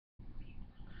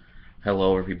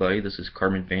Hello everybody, this is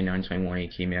Carbon Fan 921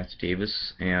 aka Matthew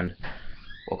Davis, and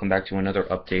welcome back to another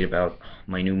update about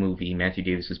my new movie, Matthew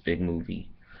Davis's big movie.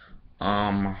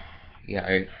 Um,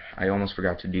 yeah, I almost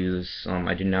forgot to do this.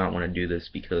 I did not want to do this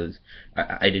because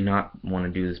I did not want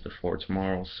to do this before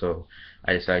tomorrow, so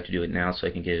I decided to do it now so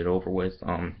I can get it over with.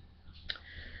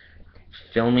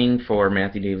 Filming for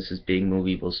Matthew Davis's big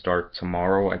movie will start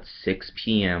tomorrow at 6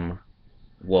 p.m.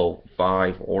 Well,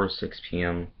 5 or 6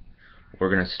 p.m. We're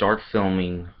gonna start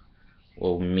filming.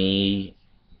 Well, me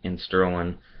and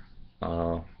Sterling,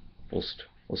 uh, we'll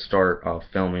start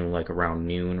filming like around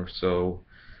noon or so.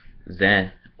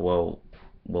 Then, not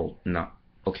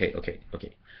okay.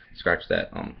 Scratch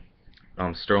that.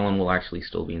 Sterling will actually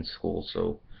still be in school,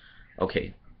 so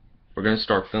okay. We're gonna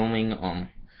start filming. I'm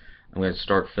gonna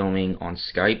start filming on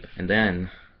Skype, and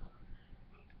then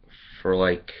for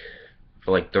like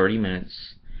 30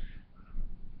 minutes,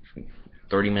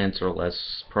 30 minutes or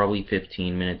less, probably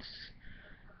 15 minutes,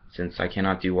 since I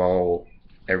cannot do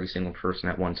every single person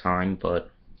at one time, but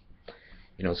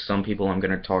some people I'm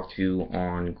gonna talk to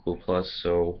on Google Plus,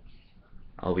 so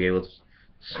I'll be able to.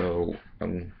 So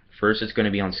first it's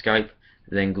gonna be on Skype,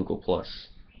 then Google Plus.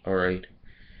 All right.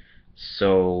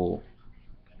 So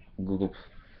Google.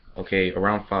 Okay,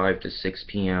 around 5 to 6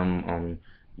 p.m.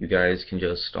 You guys can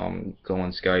just go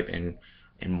on Skype, and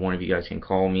one of you guys can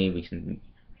call me.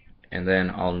 And then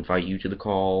I'll invite you to the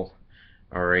call.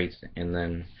 All right, and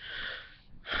then.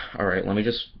 All right, let me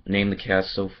just name the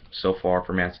cast so far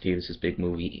for Matthew Davis's big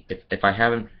movie. If I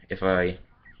haven't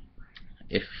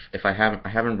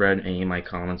read any of my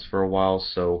comments for a while,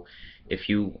 so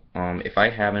if I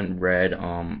haven't read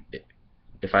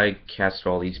if I cast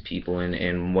all these people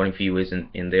and one of you isn't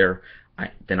in there,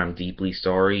 then I'm deeply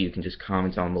sorry. You can just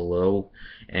comment down below,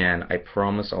 and I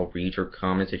promise I'll read your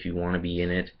comments if you want to be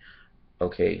in it.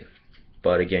 Okay,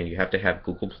 but again, you have to have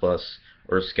Google Plus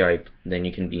or Skype, then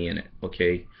you can be in it.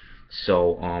 Okay,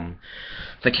 so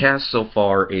the cast so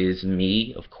far is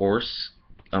me, of course,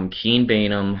 Keen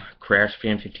Bainham, Crash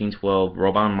Fan 1512,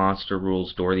 Robot Monster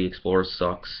Rules, Dora the Explorer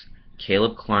Sucks,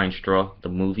 Caleb Kleinstra, The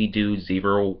Movie Dude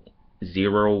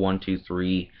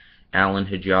 0123, Alan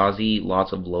Hijazi,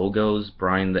 Lots of Logos,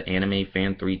 Brian the Anime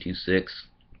Fan 326,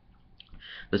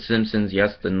 The Simpsons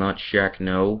Yes, The Nut Shack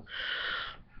No,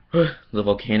 The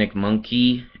Volcanic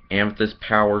Monkey, Amethyst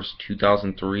Powers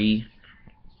 2003,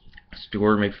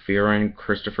 Stuart McFerrin,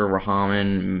 Christopher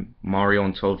Rahaman, Mario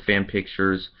and Toad Fan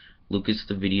Pictures, Lucas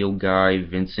the Video Guy,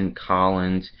 Vincent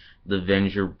Collins, The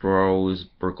Venger Bros,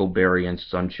 Brickleberry and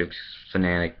Sunchicks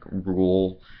Fanatic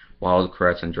Rule,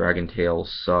 Wildcrest and Dragon Tail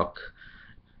Suck,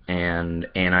 and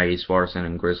Anna Swarson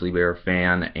and Grizzly Bear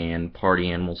Fan, and Party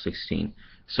Animal 16.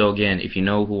 So again, if you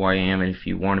know who I am, and if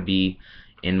you want to be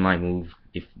in my movie,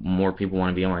 if more people want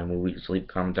to be in my movie, just leave a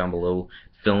comment down below.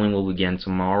 Filming will begin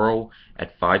tomorrow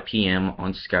at 5 p.m.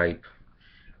 on Skype,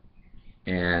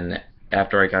 and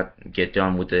after I get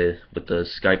done with the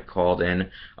Skype call,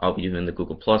 then I'll be doing the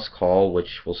Google Plus call,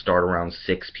 which will start around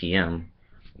 6 p.m.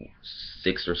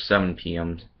 6 or 7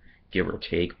 p.m. give or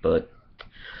take. But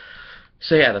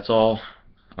so yeah, that's all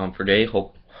for today.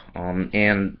 Hope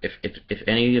and if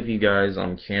any of you guys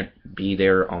can't be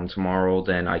there tomorrow,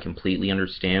 then I completely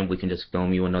understand. We can just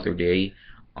film you another day.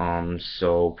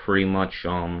 So pretty much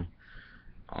so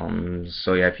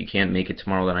yeah, if you can't make it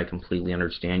tomorrow, then I completely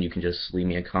understand. You can just leave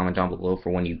me a comment down below for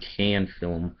when you can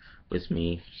film with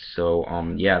me. So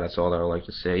yeah, that's all that I'd like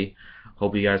to say.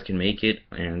 Hope you guys can make it,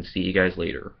 and see you guys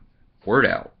later. Word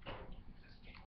out.